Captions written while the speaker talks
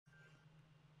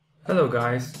Hello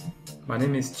guys, my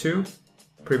name is Chu.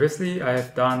 Previously I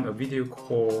have done a video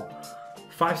called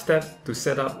 5 steps to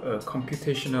set up a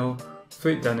computational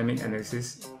fluid dynamic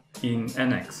analysis in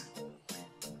NX.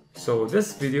 So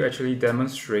this video actually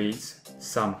demonstrates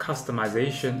some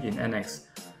customization in NX.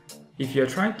 If you're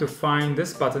trying to find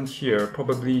this button here,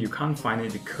 probably you can't find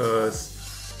it because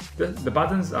the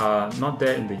buttons are not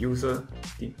there in the user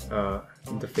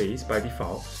interface by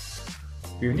default.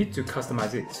 You need to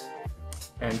customize it.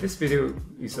 And this video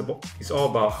is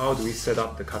all about how do we set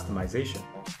up the customization.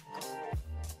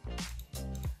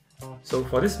 So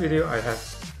for this video I have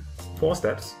 4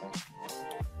 steps.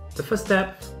 The first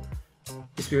step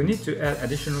is we'll need to add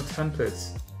additional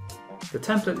templates. The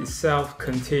template itself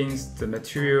contains the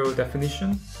material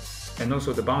definition and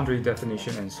also the boundary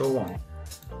definition and so on.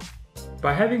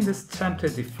 By having this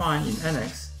template defined in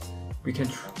NX, we can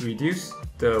reduce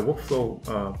the workflow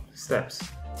steps,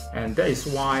 and that is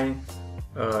why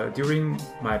during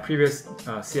my previous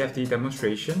CFD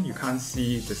demonstration, you can't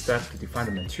see the step to define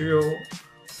the material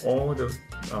or the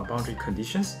boundary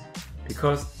conditions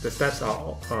because the steps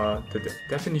are the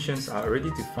definitions are already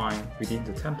defined within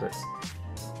the templates.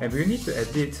 And we need to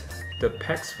edit the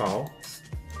PAX file,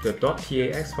 the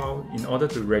 .pax file, in order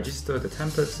to register the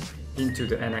templates into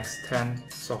the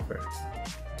NX10 software.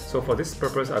 So for this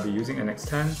purpose, I'll be using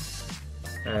NX10,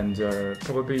 and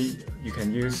probably you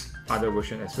can use other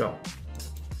version as well.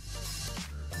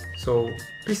 So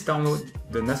please download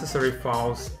the necessary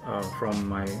files from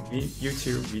my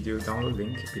YouTube video download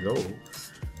link below.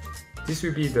 This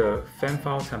will be the FEM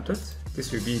file template.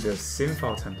 This will be the SIM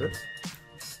file template.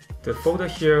 The folder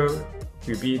here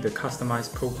will be the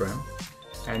customized program,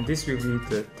 and this will be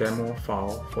the demo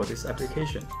file for this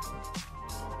application.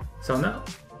 So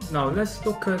now let's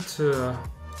look at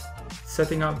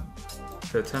setting up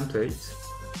the template.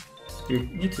 You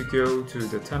need to go to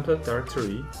the template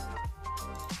directory.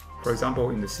 For example,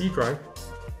 in the C drive,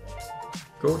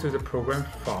 go to the program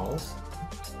files,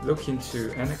 look into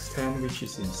NX10, which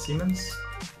is in Siemens,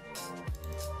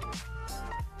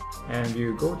 and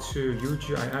you go to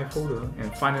UGII folder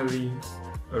and finally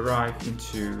arrive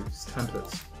into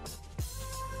templates.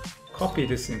 Copy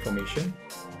this information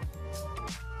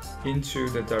into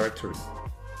the directory.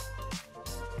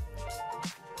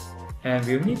 And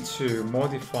we'll need to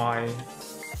modify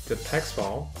the PAX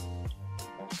file.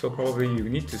 So probably you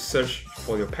need to search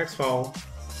for your PAX file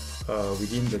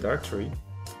within the directory.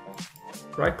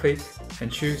 Right click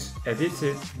and choose Edit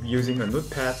it using a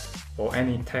notepad or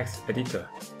any text editor.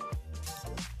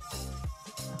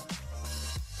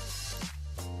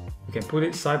 You can put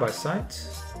it side by side,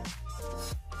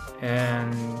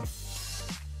 and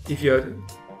if you're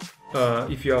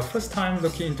first time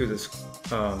looking into this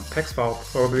PAX file,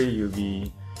 probably you'll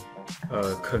be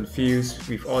confused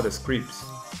with all the scripts.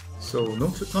 So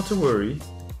not to worry,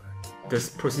 this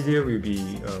procedure will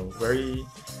be very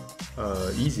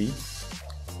easy.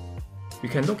 You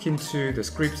can look into the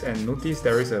scripts and notice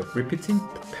there is a repeating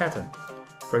pattern.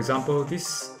 For example,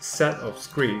 this set of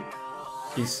script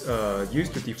is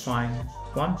used to define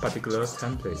one particular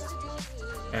template,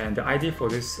 and the ID for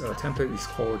this template is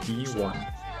called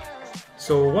D1.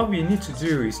 So what we need to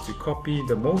do is to copy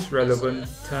the most relevant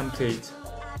template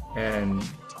and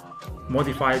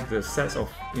modify the sets of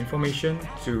information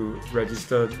to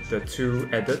register the two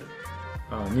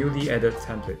newly added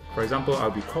template. For example,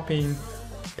 I'll be copying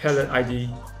palette ID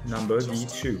number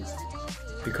D2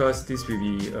 because this will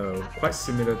be quite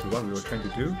similar to what we were trying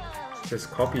to do.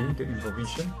 Just copy the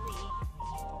information,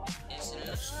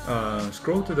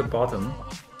 scroll to the bottom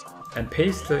and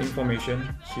paste the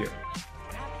information here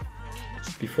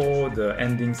before the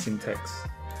ending syntax.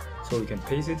 So we can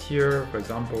paste it here. For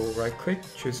example, right click,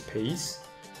 choose paste,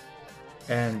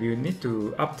 and we need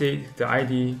to update the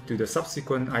ID to the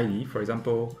subsequent ID, for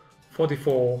example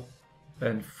 44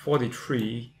 and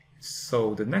 43,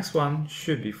 so the next one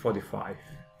should be 45.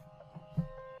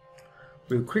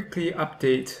 We'll quickly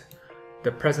update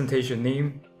the presentation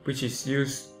name, which is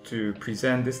used to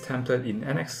present this template in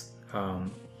NX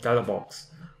dialog box.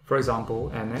 For example,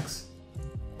 NX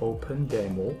open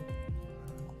demo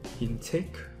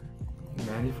intake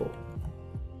manifold.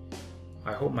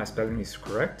 I hope my spelling is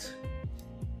correct.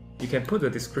 You can put the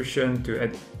description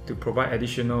to provide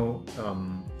additional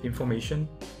information,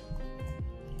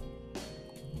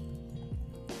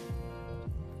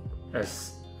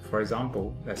 as for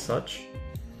example as such.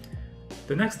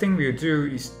 The next thing we'll do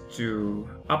is to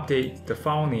update the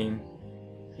file name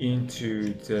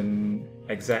into the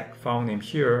exact file name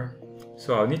here.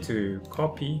 So I'll need to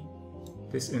copy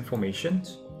this information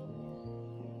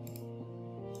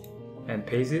and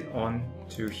paste it on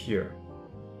to here.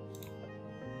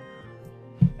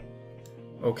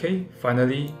 Okay,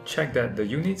 finally check that the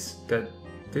units that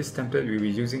this template will be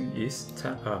using is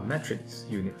matrix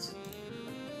units.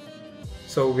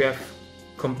 So we have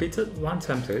completed one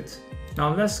template.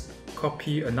 Now let's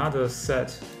copy another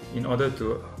set in order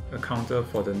to account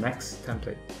for the next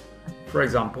template. For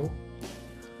example,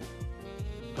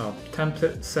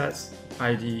 template sets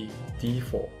ID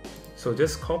D4. So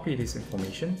just copy this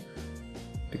information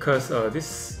because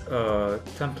this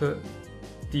template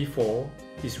D4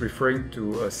 is referring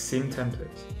to a SIM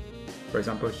template, for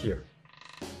example here.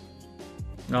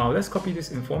 Now let's copy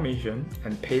this information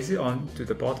and paste it on to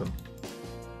the bottom.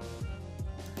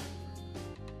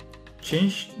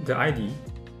 Change the ID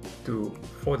to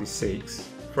 46,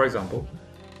 for example,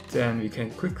 then we can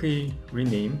quickly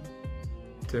rename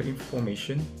the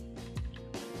information.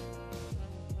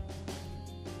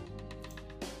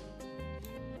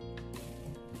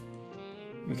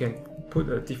 We can put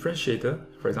a differentiator.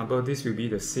 For example, this will be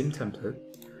the SIM template.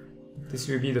 This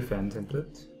will be the fan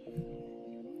template.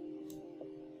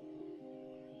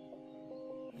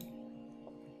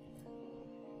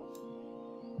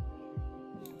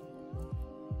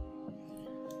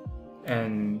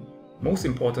 And most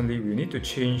importantly, we need to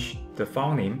change the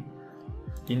file name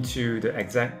into the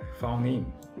exact file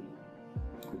name.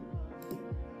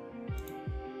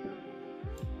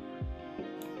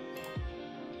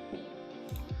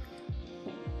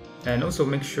 And also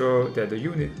make sure that the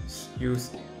units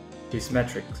used is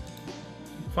metric.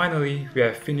 Finally, we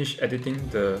have finished editing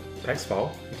the text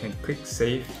file. You can click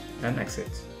Save and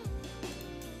Exit.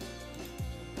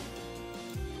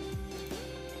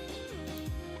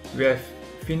 We have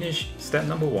finished step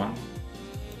number 1.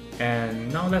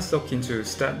 And now let's look into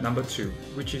step number 2,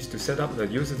 which is to set up the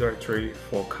user directory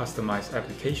for customized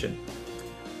application.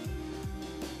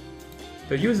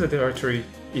 The user directory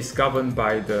is governed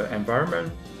by the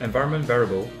environment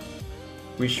variable,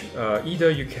 which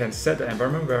either you can set the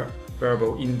environment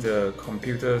variable in the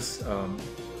computer's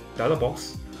dialog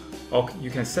box, or you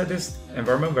can set this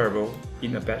environment variable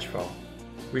in a batch file,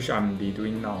 which I'm be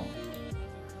doing now.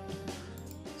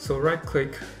 So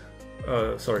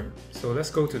so let's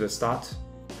go to the start,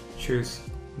 choose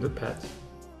Notepad.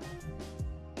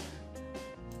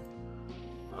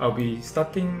 I'll be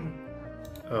starting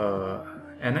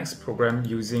NX program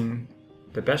using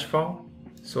the batch file.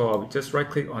 So I'll just right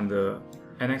click on the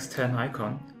NX10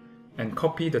 icon and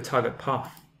copy the target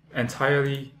path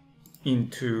entirely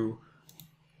into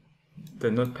the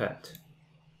Notepad.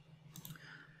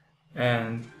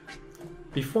 And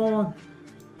before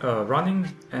running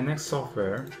NX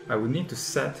software, I will need to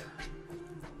set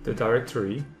the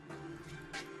directory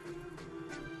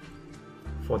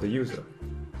for the user.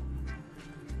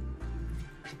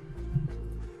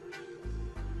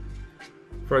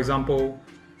 For example,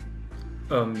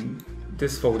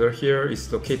 this folder here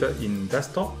is located in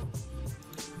desktop.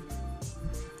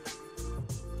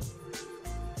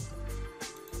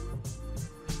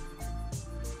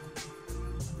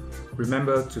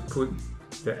 Remember to put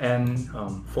the N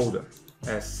folder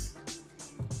as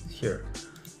here.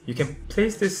 You can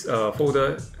place this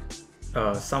folder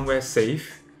somewhere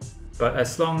safe, but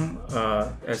as long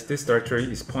as this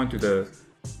directory is pointed to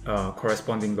the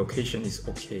corresponding location is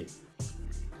okay.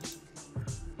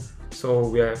 So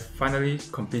we have finally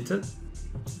completed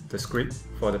the script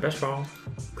for the batch file.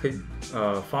 Click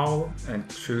File and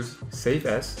choose Save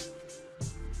As.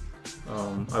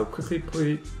 I'll quickly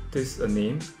put this a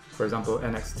name, for example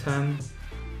NX10,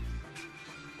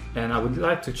 and I would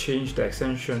like to change the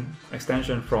extension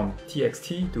from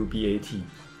TXT to BAT.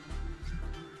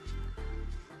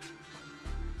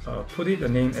 Put it a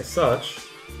name as such,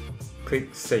 click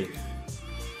Save,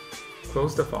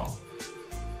 close the file.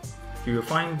 You will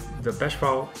find the batch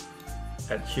file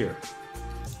at here.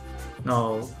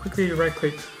 Now quickly right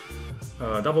click,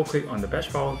 double click on the batch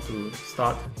file to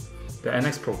start the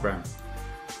NX program.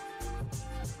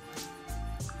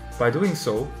 By doing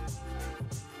so,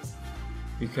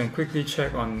 you can quickly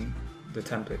check on the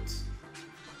templates.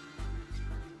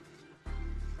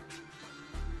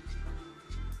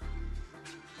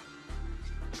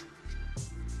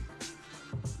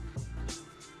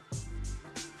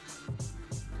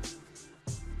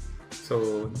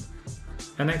 So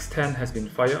NX10 has been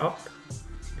fired up.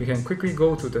 We can quickly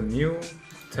go to the new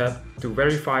tab to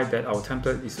verify that our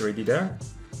template is already there.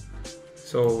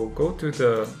 So go to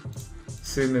the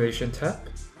simulation tab,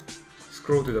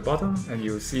 scroll to the bottom, and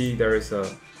you'll see there is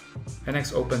a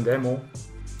NX Open Demo,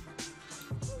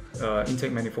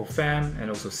 intake manifold fan, and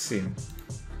also SIM.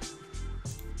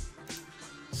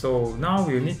 So now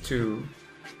we'll need to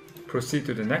proceed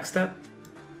to the next step,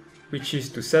 which is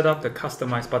to set up the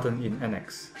Customize button in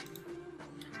NX.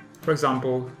 For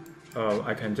example,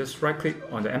 I can just right click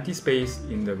on the empty space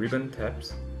in the ribbon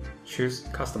tabs, choose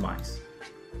Customize.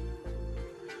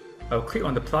 I'll click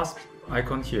on the plus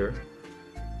icon here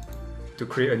to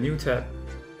create a new tab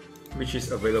which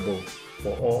is available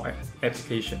for all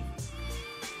applications.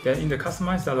 Then in the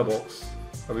Customize dialog box,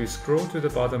 I will scroll to the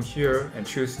bottom here and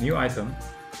choose New Item.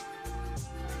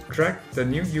 Drag the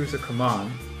New User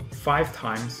command 5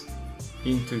 times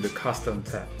into the Custom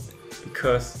tab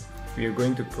because we are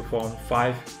going to perform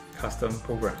 5 custom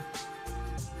programs.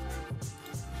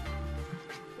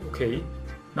 Okay,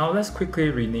 now let's quickly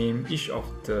rename each of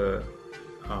the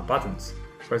buttons.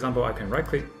 For example, I can right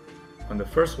click on the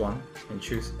first one and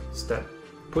choose Step,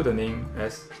 put the name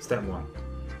as Step 1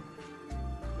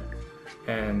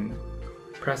 and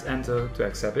press Enter to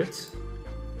accept it.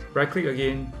 Right click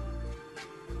again,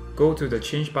 go to the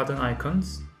change button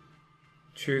icons,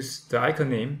 choose the icon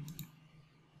name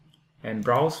and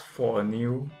browse for a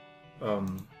new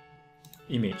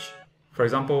image. For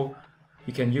example,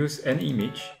 you can use any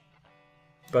image,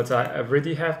 but I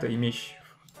already have the image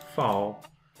file,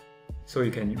 so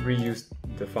you can reuse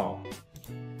the file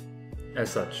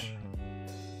as such.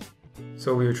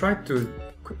 So we'll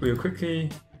quickly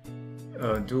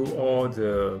do all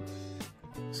the,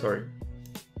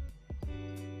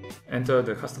 enter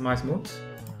the customize mode,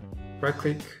 right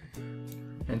click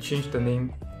and change the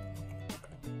name.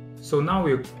 So now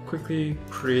we'll quickly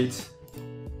create,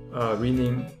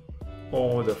 rename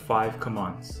all the 5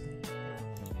 commands.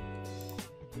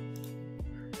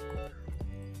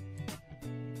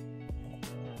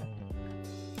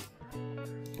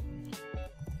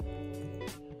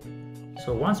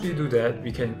 So once we do that,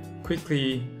 we can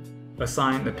quickly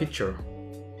assign a picture.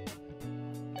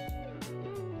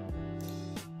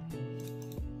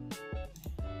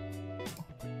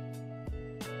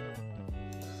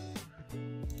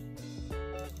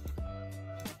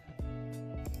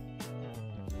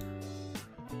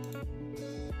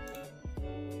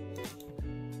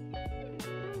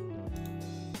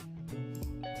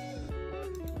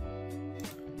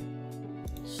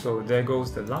 So there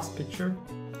goes the last picture.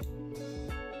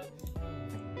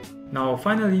 Now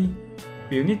finally,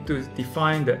 we need to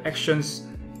define the actions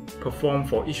performed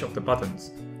for each of the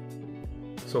buttons.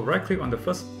 So right click on the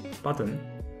first button,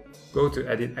 go to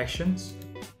Edit Actions,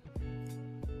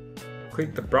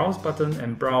 click the Browse button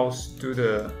and browse to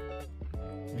the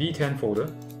V10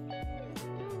 folder.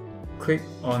 Click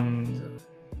on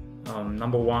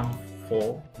number 1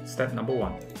 for step number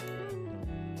 1.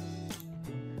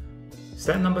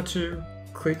 Step number 2,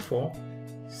 click for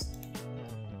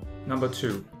number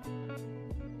 2,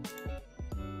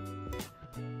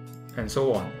 and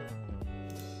so on.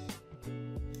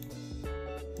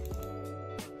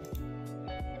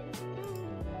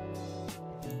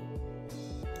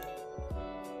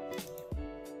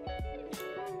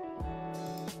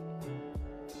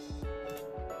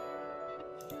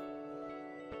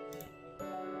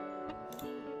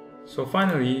 So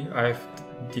finally, I've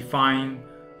defined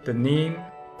the name,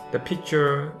 the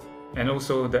picture, and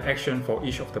also the action for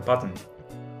each of the buttons.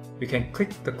 We can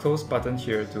click the close button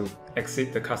here to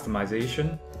exit the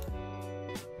customization.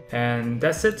 And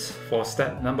that's it for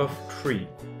step number 3.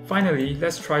 Finally,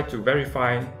 let's try to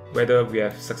verify whether we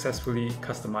have successfully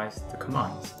customized the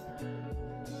commands.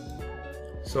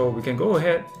 So we can go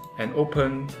ahead and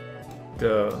open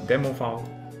the demo file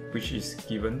which is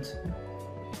given.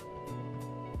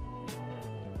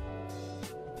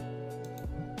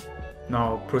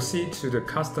 Now proceed to the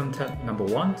custom tab number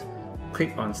 1,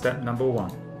 click on step number 1.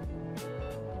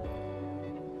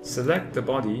 Select the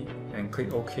body and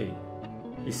click OK.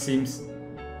 It seems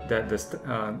that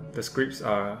the scripts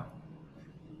are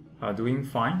doing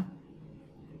fine.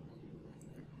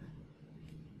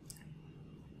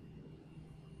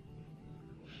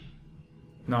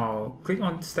 Now click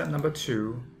on step number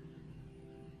 2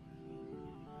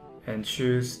 and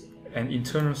choose an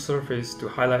internal surface to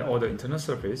highlight all the internal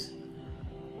surface.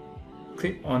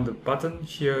 Click on the button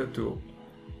here to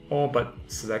all but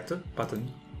selected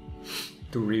button.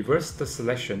 To reverse the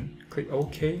selection, click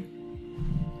OK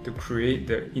to create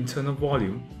the internal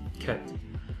volume cat.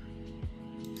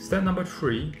 Step number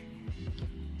 3,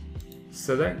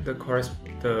 select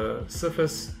the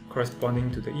surface corresponding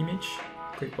to the image,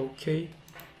 click OK.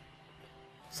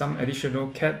 Some additional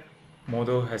cat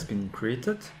model has been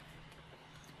created.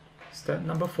 Step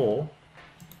number 4,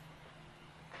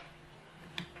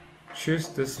 choose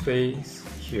the space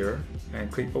here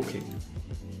and click OK.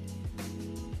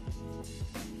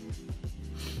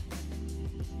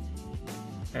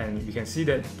 And we can see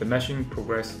that the meshing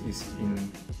progress is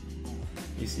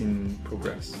in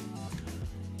progress.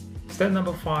 Step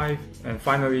number 5, and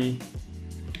finally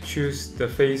choose the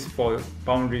phase for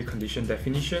boundary condition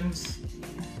definitions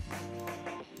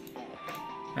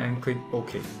and click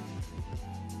OK.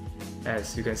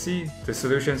 As you can see, the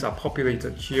solutions are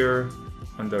populated here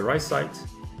on the right side,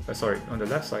 on the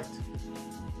left side,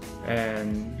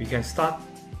 and we can start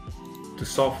to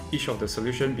solve each of the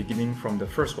solution beginning from the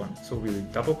first one. So we'll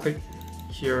double click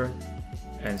here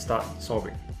and start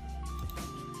solving.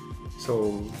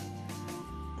 So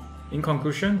in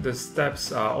conclusion, the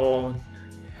steps are all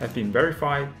have been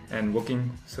verified and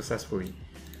working successfully.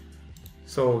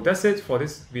 So that's it for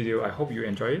this video. I hope you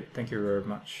enjoy it. Thank you very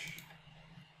much.